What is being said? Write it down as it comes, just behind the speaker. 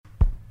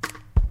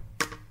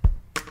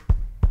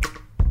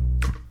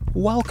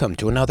Welcome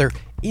to another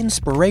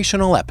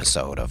inspirational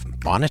episode of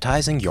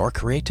Monetizing Your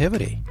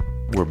Creativity.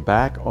 We're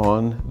back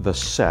on the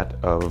set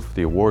of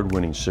the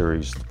award-winning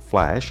series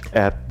Flash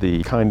at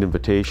the kind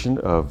invitation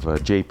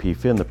of J.P.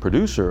 Finn, the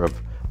producer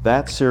of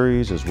that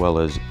series, as well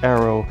as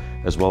Arrow,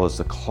 as well as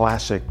the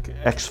classic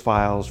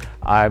X-Files.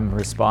 I'm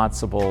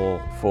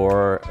responsible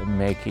for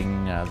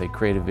making the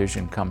creative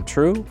vision come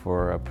true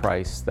for a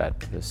price that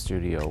the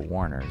studio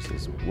Warner's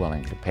is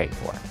willing to pay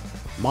for.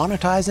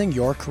 Monetizing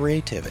Your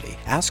Creativity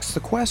asks the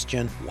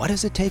question, what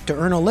does it take to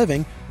earn a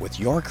living with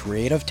your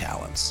creative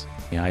talents?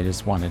 I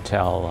just want to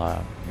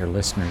tell your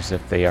listeners,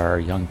 if they are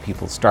young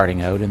people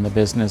starting out in the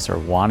business or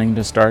wanting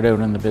to start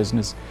out in the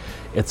business,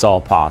 it's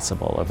all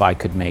possible. If I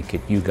could make it,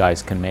 you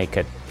guys can make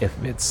it.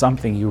 If it's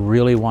something you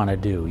really want to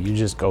do, you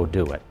just go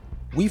do it.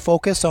 We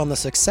focus on the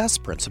success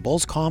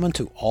principles common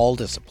to all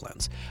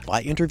disciplines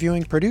by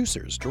interviewing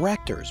producers,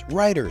 directors,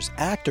 writers,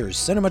 actors,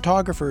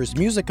 cinematographers,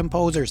 music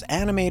composers,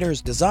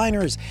 animators,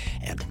 designers,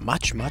 and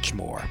much, much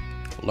more.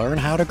 Learn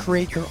how to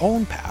create your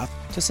own path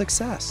to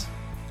success.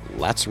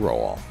 Let's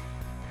roll.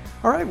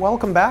 All right,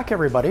 welcome back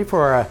everybody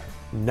for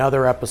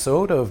another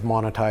episode of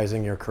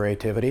Monetizing Your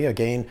Creativity.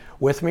 Again,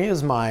 with me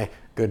is my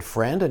good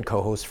friend and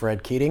co-host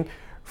Fred Keating.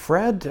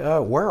 Fred,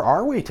 where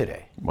are we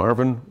today?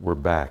 Marvin, we're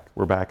back.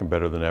 We're back and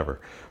better than ever.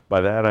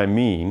 By that I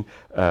mean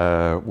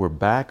we're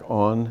back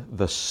on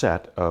the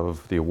set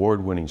of the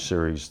award-winning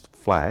series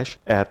Flash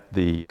at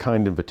the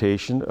kind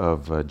invitation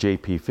of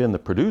J.P. Finn, the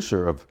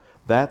producer of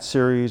that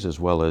series, as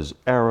well as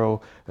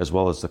Arrow, as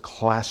well as the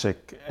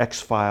classic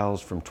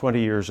X-Files from 20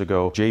 years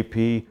ago.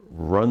 JP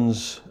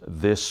runs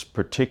this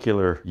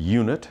particular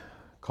unit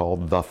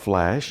called The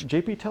Flash.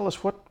 JP, tell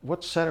us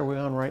what set are we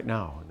on right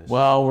now?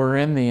 Well, we're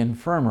in the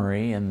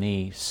infirmary in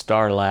the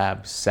Star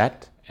Lab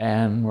set,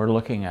 and we're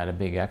looking at a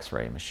big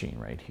X-ray machine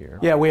right here.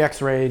 Yeah, we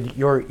X-rayed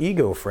your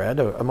ego,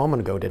 Fred, a moment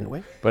ago, didn't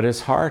we? But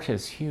his heart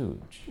is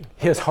huge.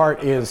 His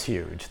heart is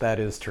huge, that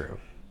is true.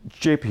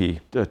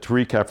 JP, to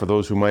recap for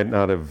those who might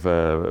not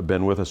have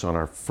been with us on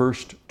our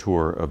first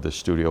tour of the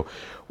studio,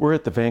 we're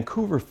at the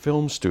Vancouver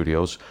Film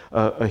Studios,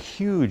 a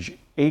huge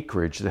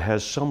acreage that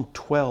has some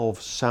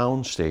 12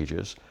 sound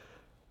stages,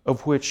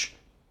 of which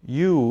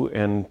you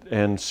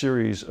and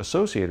series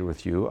associated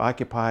with you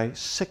occupy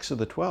 6 of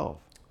the 12.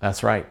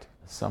 That's right.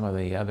 Some of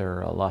the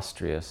other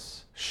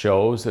illustrious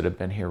shows that have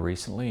been here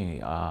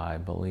recently, I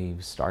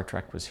believe Star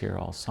Trek was here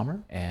all summer,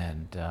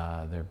 and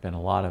there have been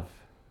a lot of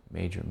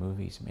major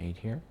movies made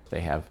here.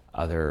 They have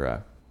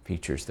other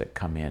features that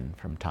come in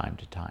from time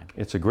to time.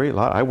 It's a great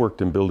lot. I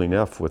worked in Building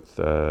F with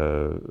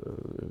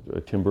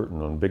Tim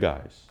Burton on Big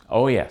Eyes.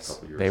 Oh yes,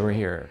 they were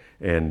here.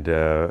 And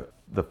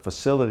the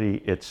facility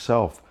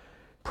itself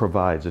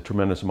provides a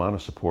tremendous amount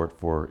of support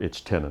for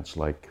its tenants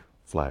like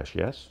Flash,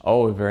 yes?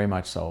 Oh, very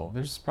much so.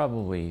 There's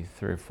probably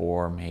 3 or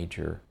 4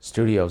 major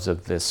studios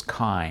of this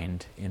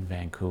kind in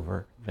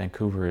Vancouver.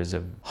 Vancouver is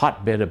a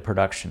hotbed of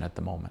production at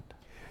the moment.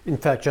 In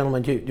fact,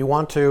 gentlemen, do you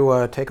want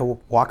to take a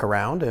walk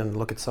around and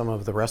look at some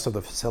of the rest of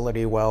the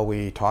facility while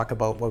we talk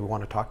about what we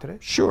want to talk today?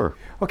 Sure.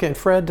 Okay, and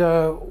Fred,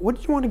 what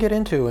did you want to get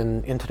into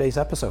in today's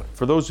episode?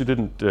 For those who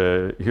didn't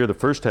hear the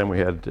first time we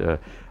had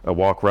a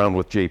walk around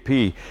with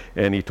JP,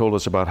 and he told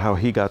us about how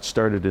he got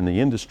started in the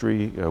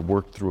industry,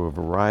 worked through a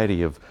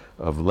variety of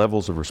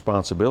levels of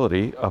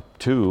responsibility up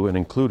to and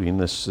including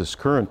this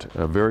current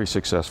very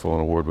successful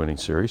and award-winning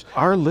series.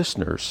 Our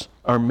listeners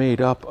are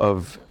made up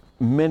of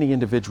many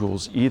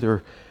individuals,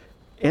 either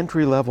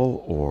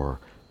entry-level or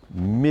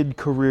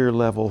mid-career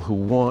level, who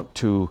want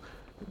to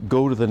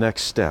go to the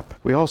next step.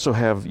 We also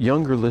have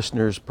younger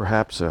listeners,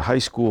 perhaps a high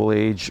school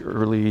age,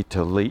 early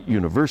to late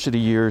university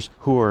years,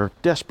 who are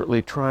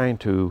desperately trying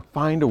to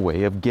find a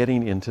way of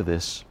getting into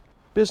this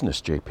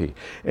business, JP,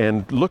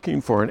 and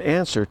looking for an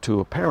answer to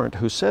a parent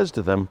who says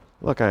to them,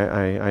 look,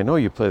 I know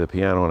you play the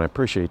piano and I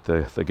appreciate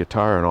the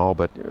guitar and all,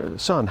 but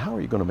son, how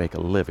are you going to make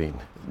a living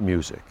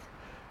music?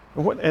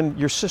 And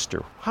your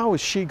sister, how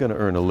is she going to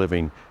earn a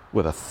living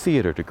with a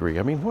theater degree?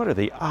 I mean, what are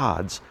the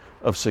odds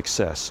of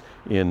success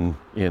in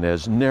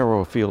as narrow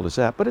a field as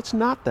that? But it's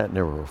not that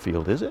narrow a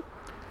field, is it?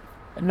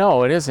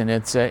 No, it isn't.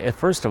 It's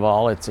first of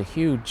all, it's a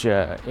huge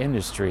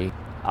industry.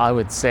 I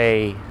would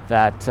say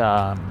that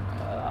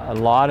a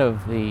lot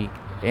of the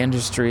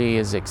industry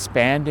is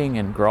expanding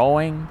and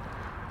growing,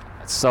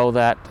 so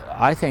that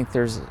I think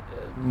there's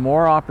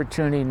more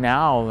opportunity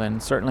now than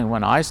certainly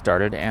when I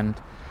started, and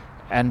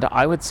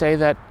I would say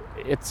that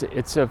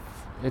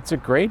it's a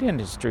great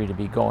industry to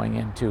be going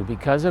into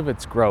because of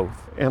its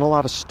growth. And a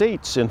lot of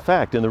states, in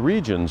fact, in the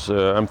regions,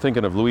 I'm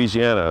thinking of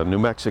Louisiana, New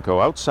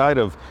Mexico, outside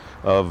of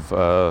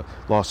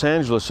Los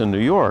Angeles and New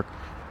York,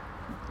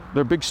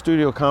 there are big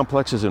studio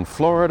complexes in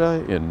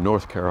Florida, in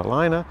North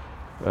Carolina,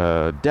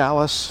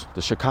 Dallas,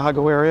 the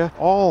Chicago area,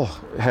 all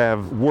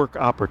have work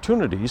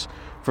opportunities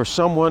for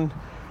someone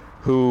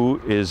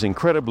who is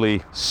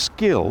incredibly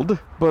skilled,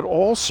 but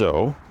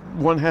also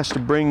one has to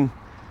bring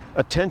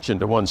attention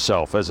to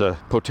oneself as a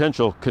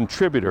potential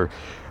contributor.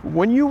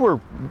 When you were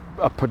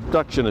a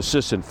production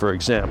assistant, for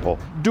example,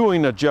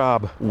 doing a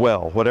job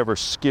well, whatever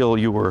skill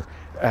you were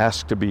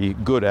asked to be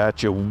good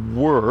at, you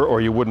were,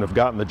 or you wouldn't have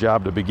gotten the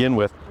job to begin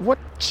with, what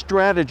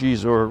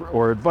strategies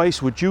or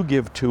advice would you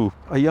give to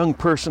a young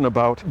person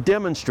about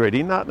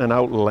demonstrating, not in an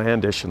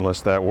outlandish,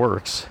 unless that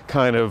works,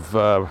 kind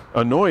of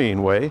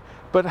annoying way,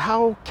 but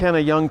how can a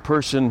young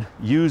person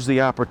use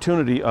the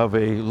opportunity of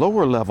a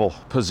lower level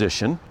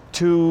position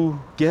to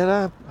get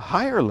a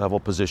higher level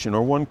position,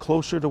 or one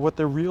closer to what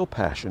their real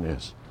passion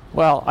is?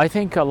 Well, I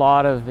think a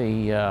lot of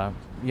the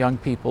young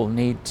people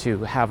need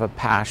to have a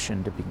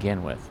passion to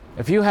begin with.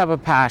 If you have a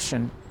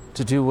passion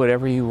to do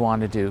whatever you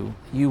want to do,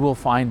 you will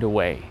find a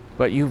way.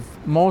 But you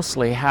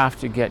mostly have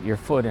to get your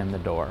foot in the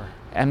door.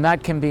 And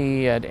that can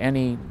be at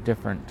any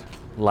different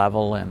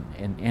level and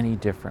in any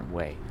different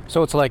way.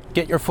 So it's like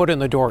get your foot in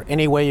the door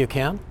any way you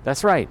can?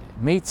 That's right.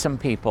 Meet some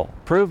people.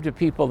 Prove to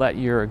people that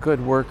you're a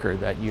good worker,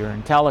 that you're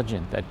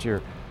intelligent, that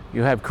you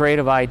have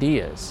creative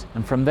ideas.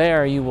 And from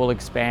there you will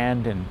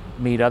expand and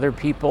meet other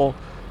people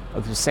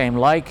of the same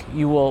like.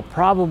 You will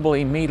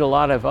probably meet a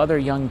lot of other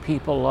young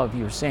people of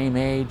your same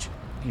age,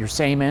 your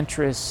same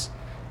interests,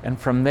 and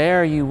from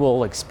there you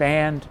will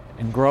expand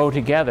and grow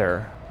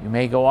together. You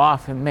may go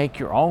off and make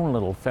your own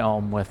little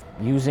film with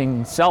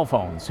using cell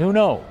phones, who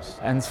knows?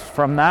 And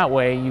from that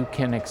way you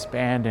can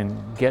expand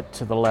and get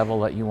to the level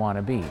that you want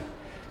to be.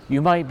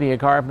 You might be a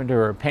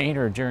carpenter or a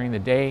painter during the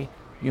day.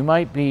 You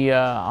might be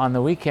on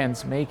the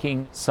weekends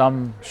making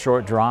some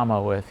short drama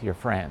with your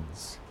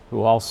friends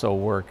who also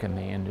work in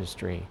the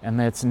industry. And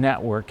it's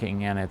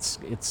networking, and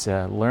it's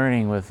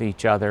learning with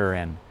each other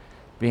and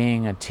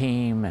being a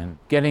team and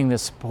getting the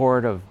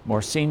support of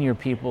more senior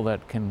people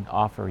that can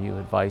offer you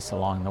advice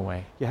along the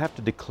way. You have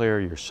to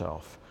declare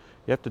yourself.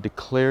 You have to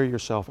declare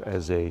yourself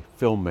as a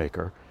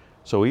filmmaker.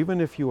 So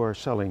even if you are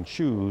selling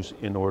shoes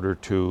in order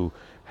to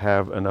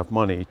have enough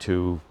money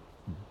to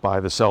buy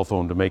the cell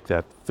phone to make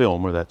that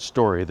film or that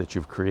story that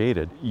you've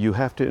created, you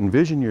have to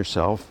envision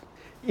yourself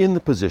in the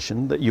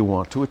position that you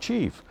want to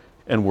achieve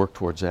and work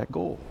towards that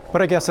goal.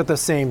 But I guess at the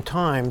same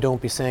time,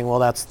 don't be saying, well,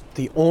 that's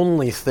the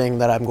only thing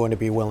that I'm going to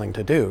be willing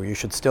to do. You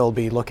should still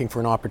be looking for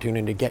an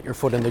opportunity to get your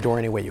foot in the door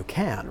any way you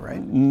can,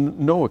 right?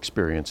 No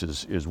experience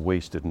is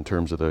wasted in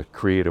terms of the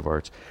creative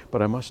arts.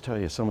 But I must tell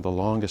you, some of the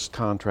longest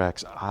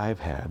contracts I've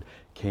had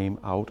came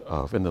out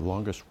of, and the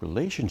longest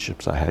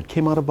relationships I had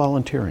came out of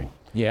volunteering.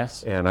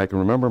 Yes. And I can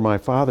remember my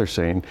father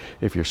saying,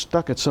 if you're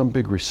stuck at some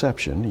big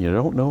reception, you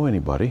don't know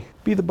anybody,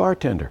 be the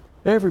bartender.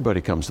 Everybody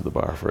comes to the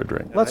bar for a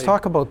drink. Let's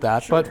talk about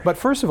that. Sure. But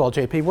first of all,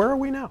 JP, where are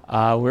we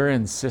now? We're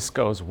in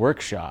Cisco's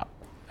workshop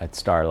at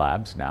Star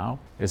Labs now.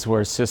 It's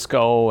where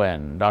Cisco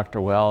and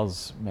Dr.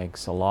 Wells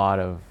makes a lot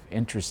of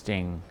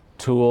interesting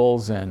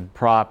tools and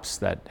props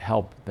that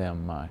help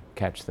them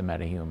catch the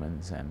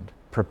metahumans and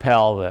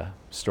propel the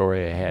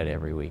story ahead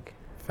every week.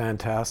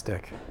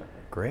 Fantastic.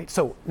 Great.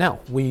 So now,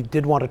 we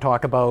did want to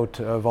talk about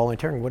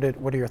volunteering.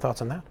 What are your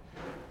thoughts on that?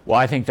 Well,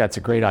 I think that's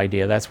a great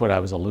idea. That's what I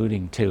was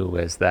alluding to,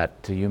 is that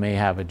you may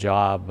have a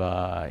job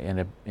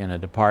in a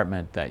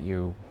department that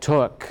you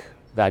took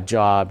that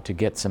job to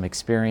get some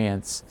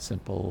experience.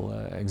 Simple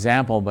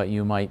example, but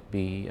you might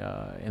be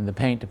in the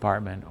paint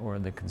department or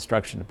the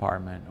construction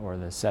department or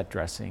the set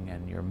dressing,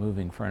 and you're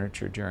moving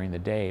furniture during the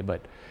day,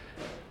 but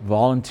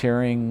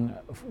volunteering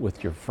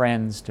with your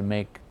friends to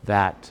make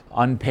that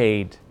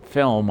unpaid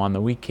film on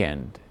the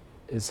weekend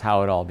is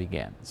how it all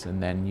begins.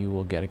 And then you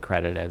will get a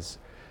credit as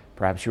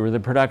perhaps you were the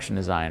production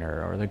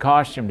designer or the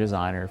costume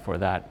designer for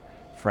that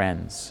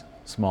friend's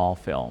small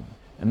film.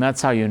 And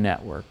that's how you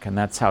network, and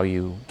that's how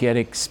you get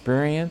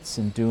experience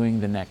in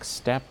doing the next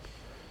step,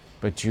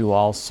 but you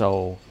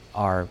also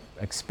are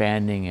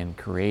expanding and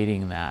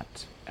creating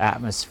that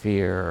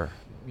atmosphere.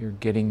 You're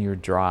getting your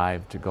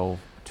drive to go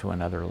to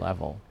another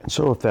level. And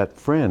so if that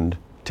friend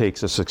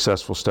takes a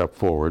successful step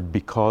forward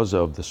because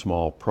of the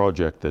small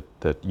project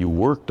that you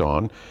worked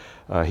on,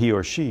 he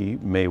or she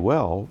may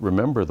well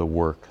remember the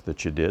work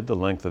that you did, the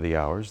length of the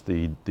hours,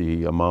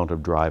 the amount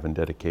of drive and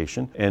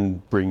dedication,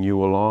 and bring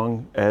you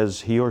along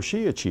as he or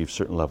she achieves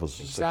certain levels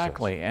of success.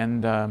 Exactly,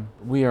 and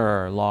we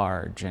are a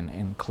large and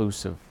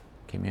inclusive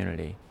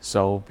community,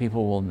 so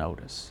people will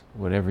notice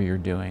whatever you're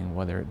doing,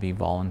 whether it be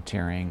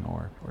volunteering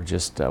or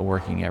just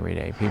working every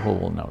day. People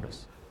will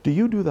notice. Do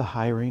you do the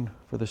hiring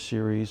for the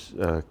series,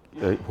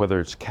 whether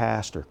it's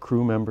cast or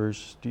crew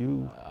members?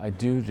 I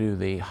do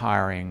the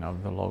hiring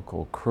of the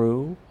local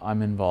crew.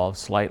 I'm involved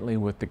slightly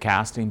with the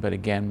casting, but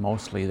again,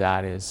 mostly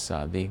that is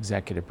the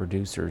executive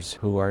producers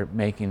who are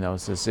making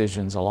those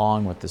decisions,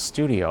 along with the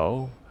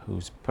studio,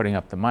 who's putting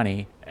up the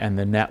money, and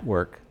the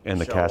network. And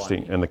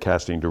the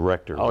casting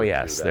director. Oh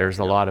yes, there's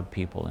a lot of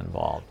people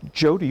involved.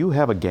 Joe, do you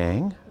have a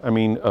gang? I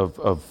mean,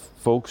 of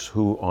folks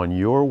who on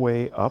your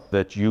way up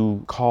that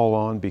you call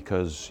on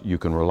because you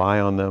can rely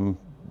on them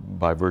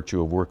by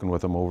virtue of working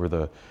with them over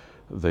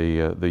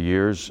the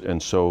years,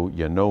 and so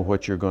you know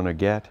what you're going to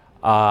get?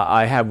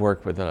 I have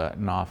worked with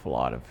an awful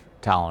lot of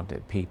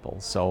talented people,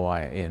 so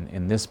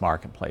in this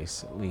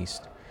marketplace at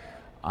least,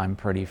 I'm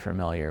pretty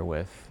familiar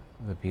with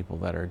the people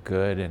that are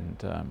good,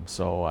 and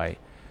so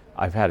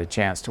I've had a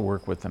chance to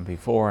work with them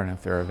before, and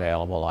if they're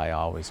available, I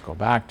always go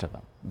back to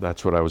them.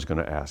 That's what I was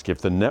going to ask. If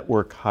the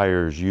network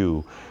hires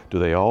you, do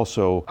they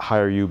also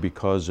hire you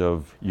because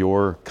of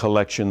your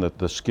collection,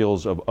 the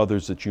skills of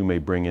others that you may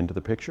bring into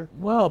the picture?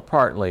 Well,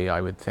 partly,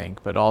 I would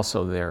think, but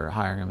also they're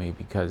hiring me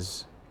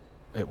because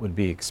it would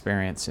be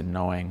experience in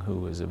knowing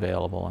who is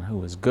available and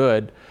who is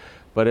good,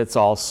 but it's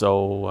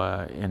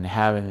also in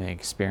having the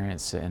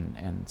experience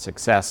and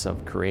success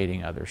of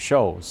creating other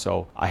shows.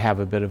 So I have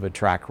a bit of a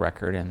track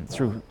record, and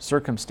through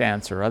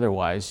circumstance or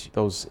otherwise,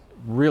 those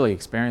really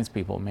experienced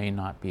people may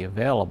not be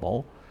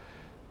available.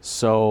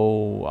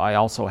 So I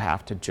also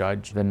have to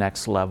judge the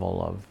next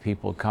level of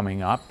people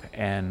coming up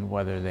and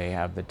whether they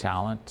have the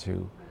talent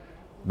to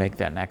make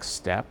that next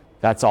step.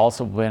 That's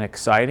also been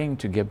exciting,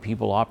 to give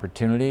people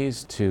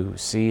opportunities to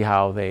see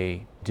how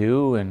they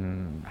do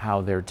and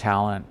how their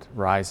talent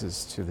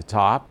rises to the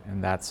top.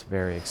 And that's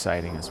very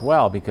exciting as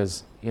well,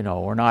 because, you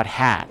know, we're not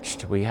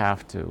hatched. We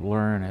have to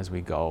learn as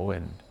we go.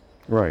 And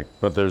Right,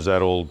 but there's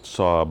that old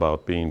saw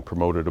about being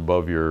promoted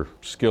above your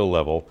skill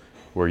level,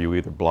 where you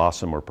either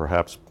blossom or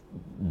perhaps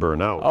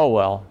burn out. oh,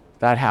 well,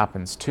 that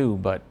happens too,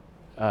 but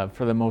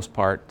for the most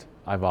part,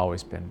 I've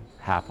always been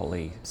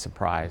happily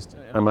surprised.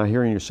 Am I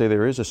hearing you say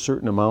there is a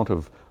certain amount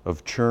of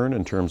churn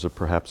in terms of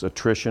perhaps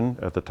attrition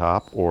at the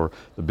top, or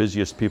the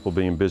busiest people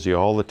being busy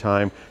all the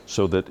time,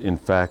 so that in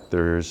fact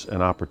there's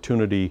an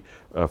opportunity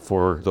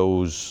for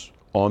those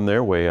on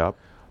their way up?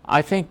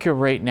 I think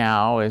right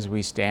now, as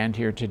we stand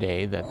here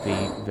today, that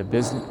the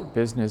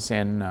business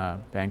in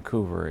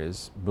Vancouver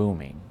is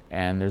booming.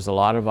 And there's a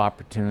lot of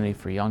opportunity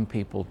for young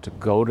people to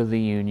go to the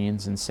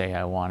unions and say,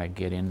 I want to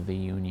get into the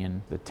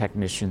union, the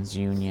technicians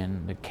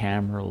union, the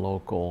camera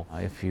local.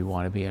 If you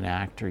want to be an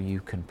actor, you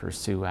can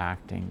pursue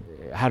acting.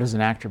 How does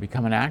an actor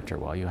become an actor?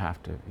 Well, you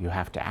have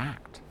to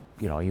act.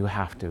 You know, you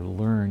have to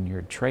learn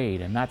your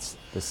trade, and that's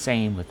the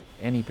same with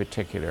any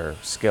particular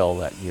skill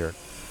that you're.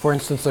 For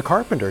instance, the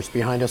carpenters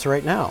behind us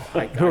right now,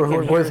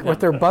 with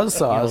their buzz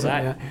saws. You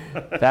know,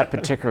 that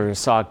particular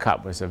saw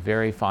cut was a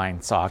very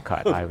fine saw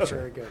cut.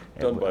 Very good.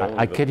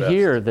 I could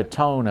hear the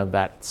tone of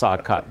that saw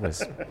cut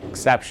was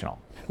exceptional.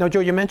 Now, Joe,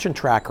 you mentioned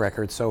track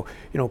record. So,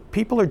 you know,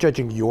 people are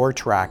judging your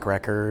track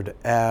record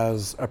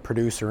as a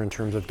producer in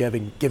terms of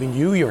giving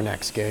you your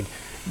next gig.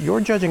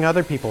 You're judging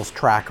other people's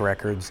track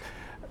records,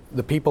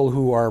 the people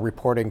who are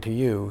reporting to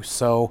you.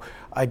 So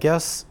I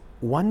guess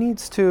one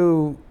needs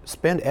to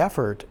spend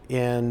effort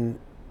in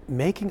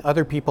making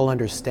other people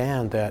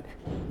understand that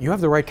you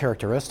have the right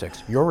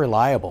characteristics, you're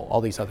reliable,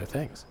 all these other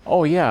things.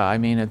 Oh yeah, I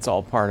mean, it's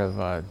all part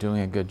of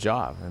doing a good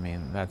job. I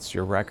mean, that's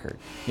your record.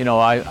 You know,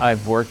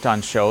 I've worked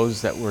on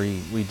shows that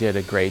we did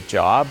a great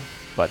job,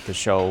 but the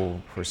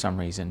show for some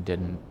reason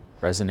didn't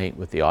resonate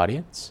with the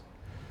audience.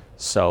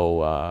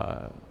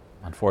 So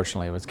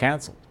unfortunately it was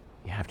canceled.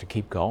 You have to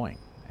keep going.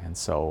 And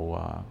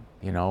so,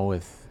 you know,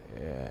 with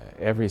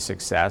every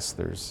success,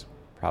 there's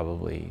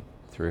probably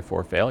 3 or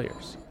 4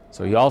 failures.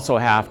 So you also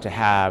have to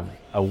have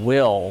a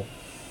will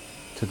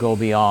to go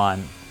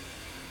beyond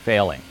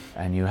failing,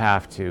 and you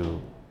have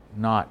to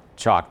not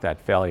chalk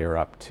that failure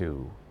up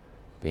to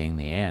being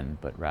the end,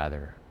 but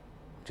rather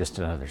just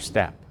another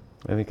step.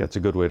 I think that's a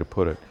good way to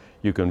put it.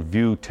 You can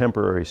view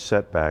temporary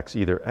setbacks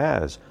either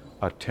as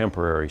a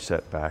temporary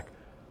setback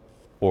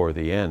or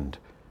the end,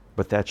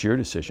 but that's your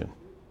decision,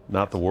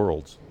 not the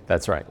world's.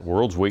 That's right. The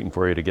world's waiting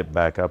for you to get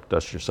back up,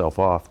 dust yourself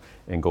off,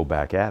 and go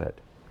back at it.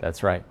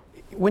 That's right.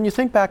 When you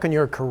think back on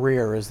your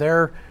career, is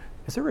there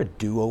a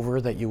do-over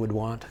that you would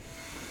want?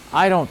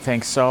 I don't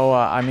think so.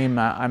 I mean,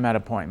 I'm at a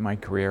point in my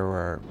career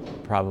where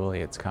probably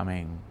it's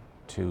coming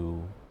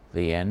to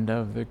the end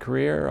of the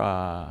career.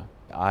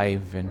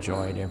 I've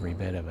enjoyed every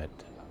bit of it.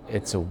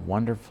 It's a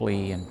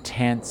wonderfully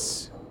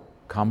intense,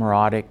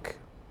 camaraderie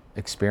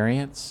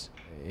experience.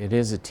 It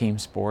is a team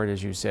sport,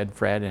 as you said,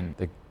 Fred, and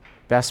the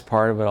best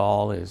part of it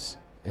all is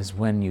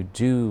when you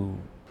do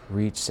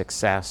reach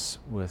success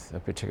with a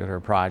particular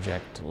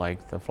project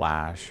like The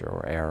Flash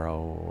or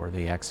Arrow or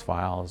The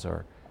X-Files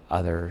or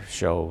other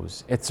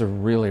shows. It's a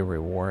really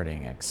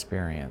rewarding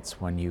experience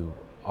when you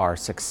are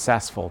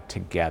successful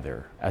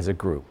together as a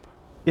group.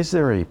 Is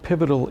there a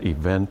pivotal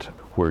event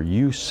where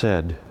you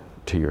said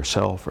to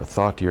yourself or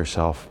thought to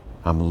yourself,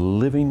 I'm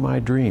living my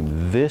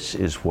dream. This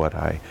is what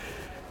I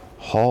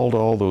hauled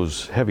all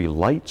those heavy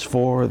lights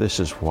for. This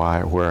is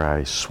where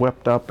I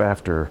swept up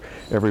after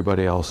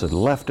everybody else had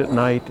left at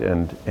night,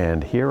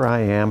 and here I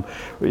am.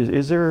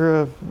 Is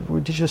there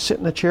did you just sit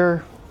in the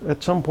chair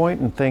at some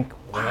point and think,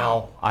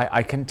 wow?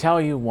 I can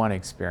tell you one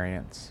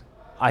experience.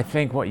 I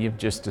think what you've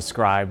just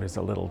described is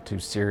a little too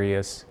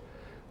serious,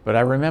 but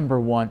I remember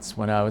once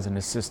when I was an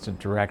assistant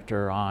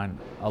director on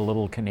a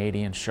little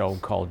Canadian show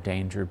called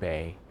Danger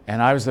Bay.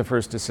 And I was the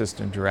first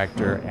assistant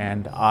director,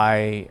 and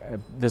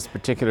this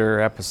particular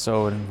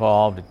episode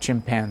involved a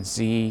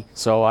chimpanzee.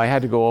 So I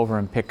had to go over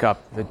and pick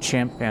up the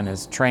chimp and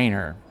his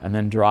trainer and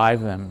then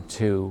drive them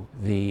to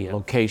the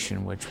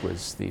location, which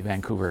was the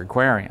Vancouver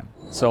Aquarium.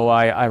 So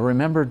I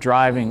remember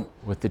driving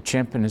with the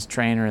chimp and his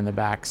trainer in the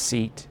back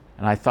seat,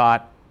 and I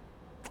thought,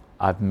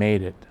 I've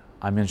made it.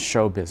 I'm in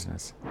show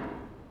business.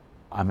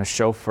 I'm a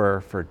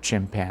chauffeur for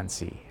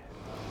chimpanzee.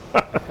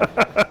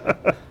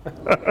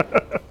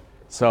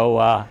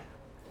 So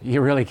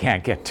you really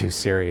can't get too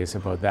serious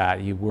about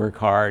that. You work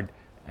hard,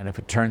 and if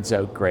it turns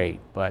out, great.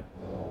 But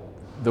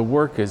the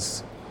work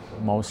is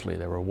mostly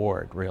the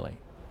reward, really.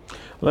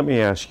 Let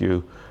me ask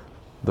you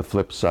the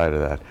flip side of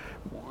that.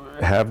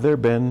 Have there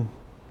been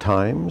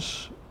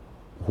times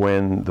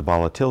when the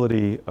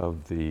volatility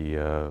of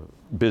the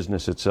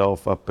business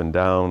itself, up and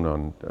down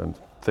on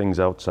things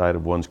outside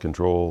of one's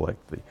control,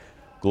 like the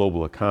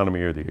global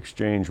economy or the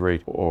exchange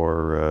rate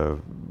or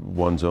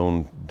one's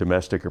own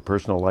domestic or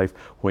personal life,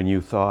 when you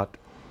thought,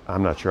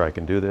 I'm not sure I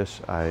can do this,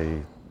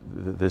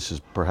 this is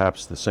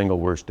perhaps the single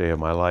worst day of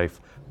my life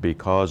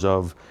because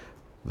of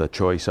the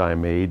choice I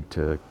made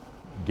to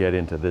get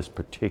into this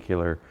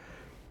particular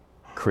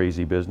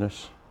crazy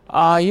business?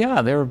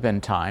 Yeah, there have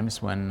been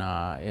times when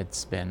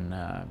it's been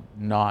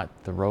not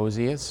the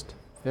rosiest.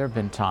 There have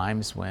been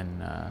times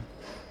when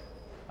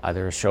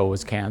either a show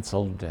was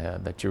canceled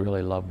that you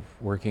really love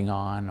working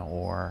on,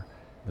 or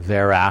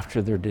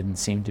thereafter there didn't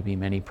seem to be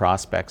many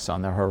prospects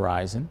on the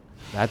horizon.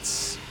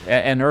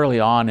 And early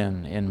on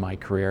in my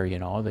career, you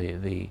know,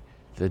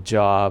 the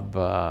job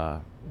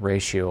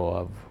ratio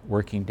of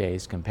working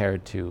days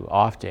compared to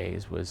off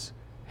days was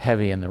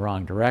heavy in the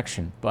wrong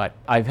direction. But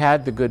I've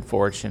had the good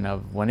fortune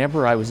of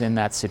whenever I was in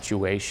that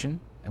situation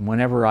and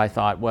whenever I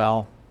thought,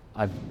 well,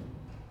 I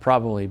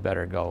probably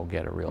better go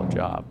get a real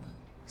job,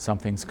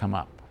 something's come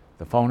up.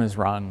 The phone is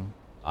rung.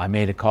 I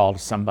made a call to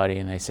somebody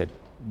and they said,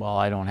 well,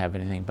 I don't have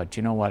anything, but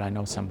you know what? I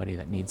know somebody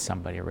that needs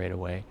somebody right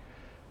away.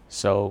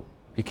 So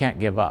you can't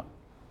give up.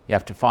 You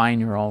have to find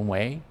your own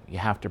way. You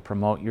have to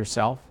promote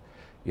yourself.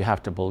 You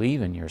have to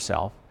believe in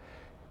yourself.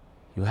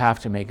 You have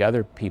to make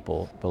other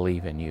people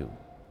believe in you.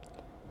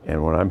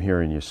 And what I'm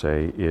hearing you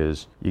say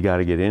is you got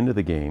to get into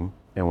the game,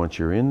 and once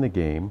you're in the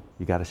game,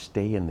 you got to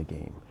stay in the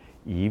game.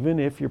 Even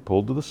if you're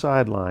pulled to the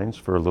sidelines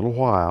for a little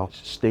while,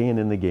 staying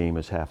in the game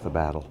is half the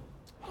battle.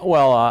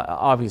 Well,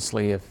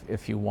 obviously,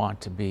 if you want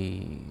to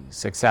be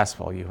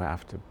successful, you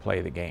have to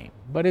play the game.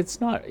 But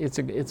it's not.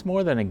 It's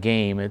more than a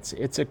game.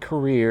 It's a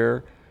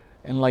career,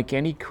 and like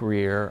any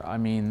career, I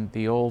mean,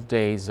 the old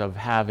days of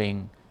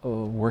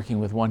working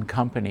with one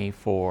company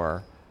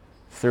for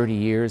 30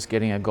 years,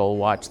 getting a gold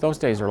watch, those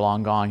days are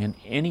long gone in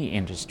any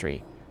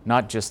industry,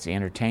 not just the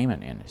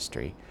entertainment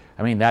industry.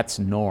 I mean, that's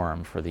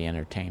norm for the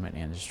entertainment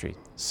industry.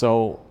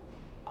 So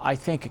I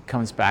think it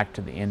comes back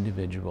to the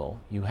individual.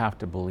 You have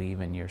to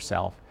believe in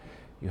yourself.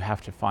 You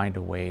have to find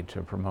a way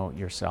to promote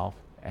yourself,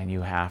 and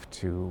you have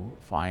to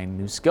find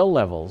new skill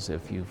levels.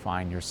 If you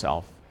find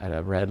yourself at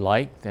a red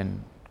light,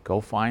 then go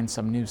find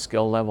some new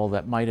skill level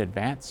that might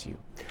advance you.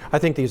 I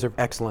think these are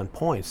excellent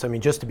points. I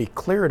mean, just to be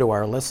clear to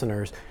our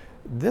listeners,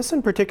 this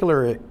in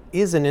particular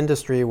is an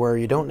industry where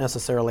you don't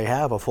necessarily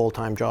have a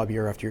full-time job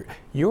year after year.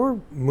 You're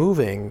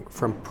moving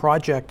from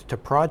project to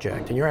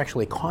project, and you're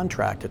actually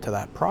contracted to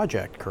that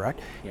project, correct?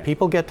 Yeah.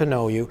 People get to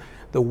know you.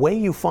 The way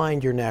you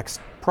find your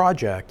next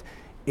project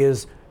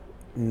is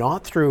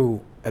not through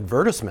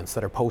advertisements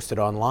that are posted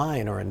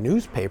online or in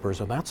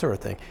newspapers and that sort of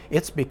thing.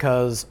 It's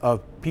because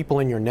of people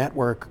in your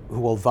network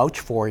who will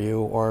vouch for you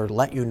or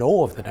let you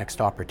know of the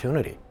next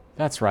opportunity.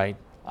 That's right.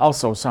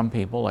 Also, some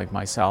people, like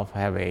myself,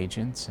 have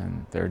agents,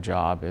 and their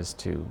job is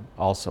to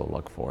also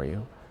look for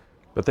you.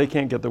 But they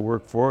can't get the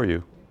work for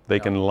you. They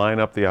can line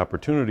up the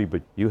opportunity,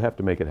 but you have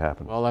to make it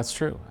happen. Well, that's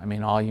true. I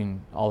mean,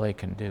 all they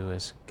can do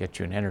is get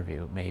you an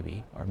interview,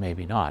 maybe, or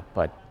maybe not.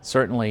 But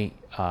certainly,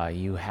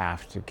 you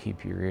have to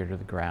keep your ear to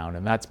the ground,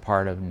 and that's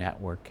part of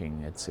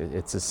networking.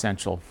 It's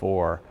essential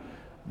for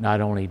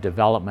not only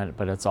development,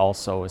 but it's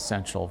also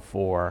essential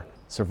for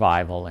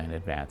survival and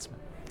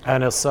advancement.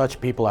 And as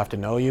such, people have to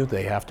know you,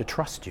 they have to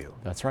trust you.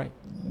 That's right.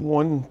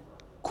 One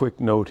quick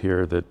note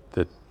here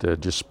that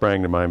just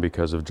sprang to mind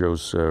because of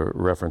Joe's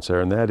reference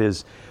there, and that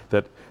is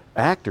that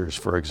actors,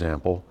 for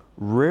example,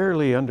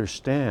 rarely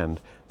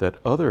understand that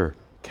other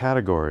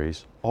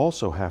categories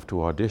also have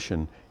to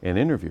audition and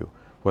interview,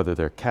 whether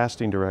they're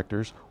casting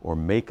directors or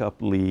makeup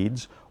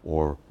leads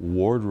or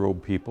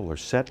wardrobe people or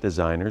set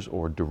designers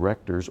or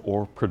directors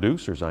or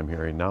producers, I'm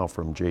hearing now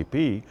from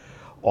JP,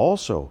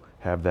 also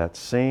have that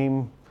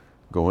same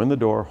go in the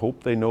door,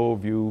 hope they know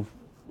of you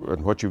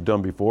and what you've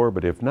done before,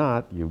 but if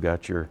not, you've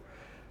got your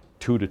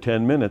 2 to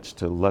 10 minutes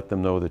to let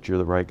them know that you're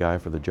the right guy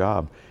for the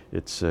job.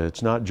 It's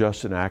not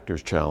just an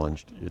actor's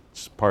challenge,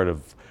 it's part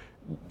of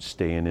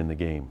staying in the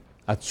game.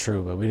 That's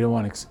true, but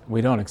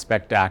we don't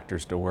expect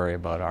actors to worry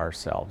about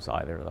ourselves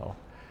either, though.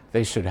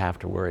 They should have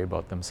to worry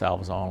about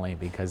themselves only,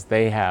 because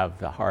they have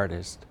the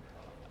hardest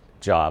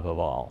job of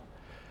all.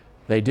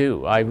 They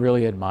do. I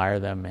really admire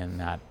them in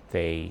that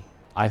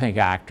I think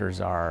actors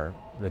are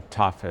the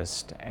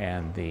toughest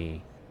and the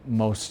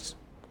most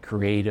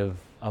creative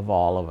of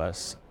all of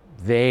us.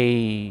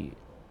 They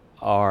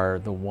are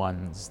the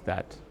ones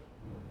that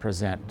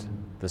present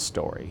the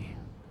story.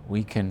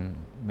 We can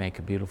make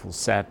a beautiful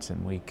set,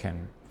 and we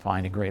can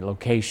find a great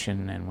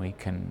location, and we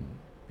can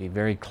be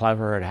very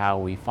clever at how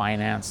we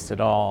financed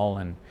it all,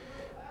 and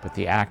but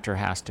the actor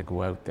has to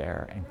go out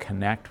there and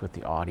connect with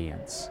the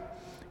audience,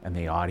 and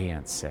the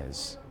audience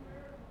says,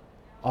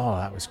 "Oh,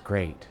 that was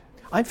great."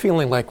 I'm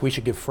feeling like we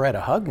should give Fred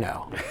a hug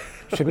now.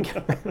 Should we?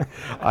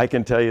 I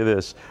can tell you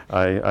this,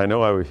 I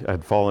know I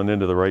had fallen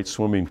into the right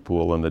swimming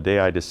pool, and the day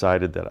I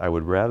decided that I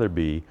would rather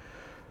be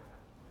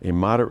a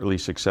moderately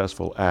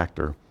successful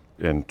actor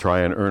and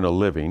try and earn a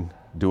living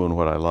doing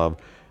what I love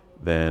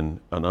than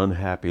an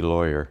unhappy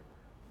lawyer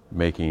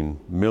making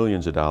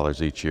millions of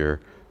dollars each year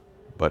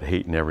but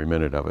hating every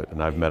minute of it,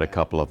 and I've met a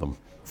couple of them.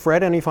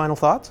 Fred, any final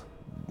thoughts?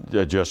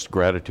 Just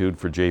gratitude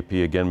for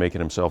JP again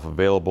making himself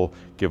available,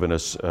 giving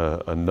us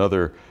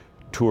another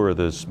tour of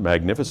this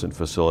magnificent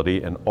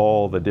facility and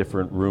all the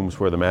different rooms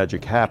where the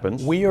magic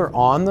happens. We are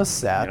on the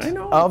set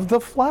of The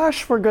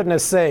Flash, for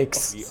goodness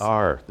sakes. We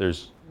are.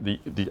 There's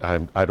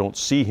I don't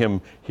see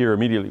him here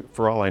immediately.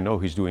 For all I know,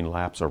 he's doing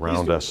laps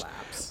around us.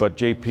 Laps. But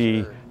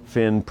JP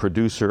Finn,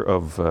 producer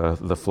of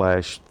The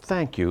Flash,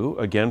 thank you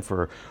again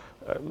for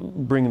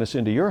bringing us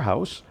into your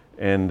house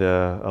and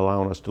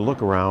allowing us to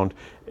look around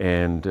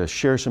and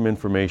share some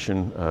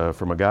information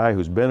from a guy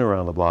who's been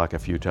around the block a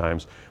few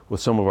times with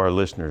some of our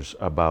listeners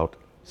about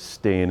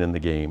staying in the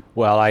game.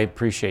 Well, I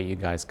appreciate you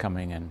guys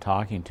coming and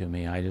talking to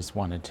me. I just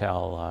want to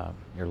tell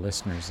your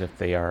listeners, if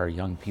they are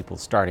young people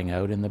starting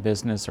out in the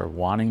business or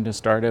wanting to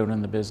start out in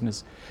the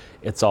business,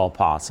 it's all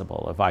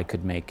possible. If I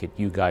could make it,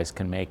 you guys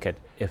can make it.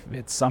 If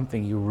it's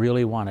something you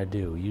really want to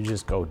do, you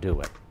just go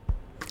do it.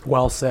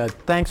 Well said.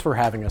 Thanks for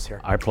having us here.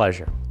 Our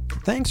pleasure.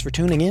 Thanks for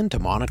tuning in to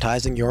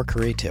Monetizing Your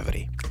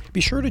Creativity. Be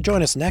sure to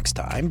join us next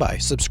time by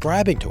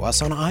subscribing to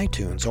us on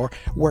iTunes or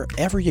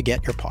wherever you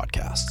get your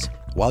podcasts.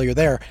 While you're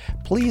there,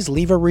 please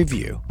leave a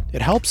review.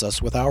 It helps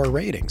us with our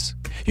ratings.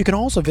 You can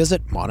also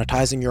visit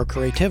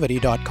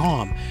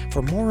monetizingyourcreativity.com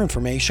for more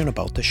information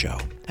about the show.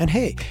 And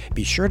hey,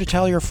 be sure to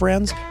tell your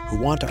friends who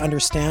want to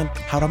understand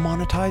how to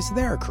monetize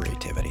their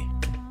creativity.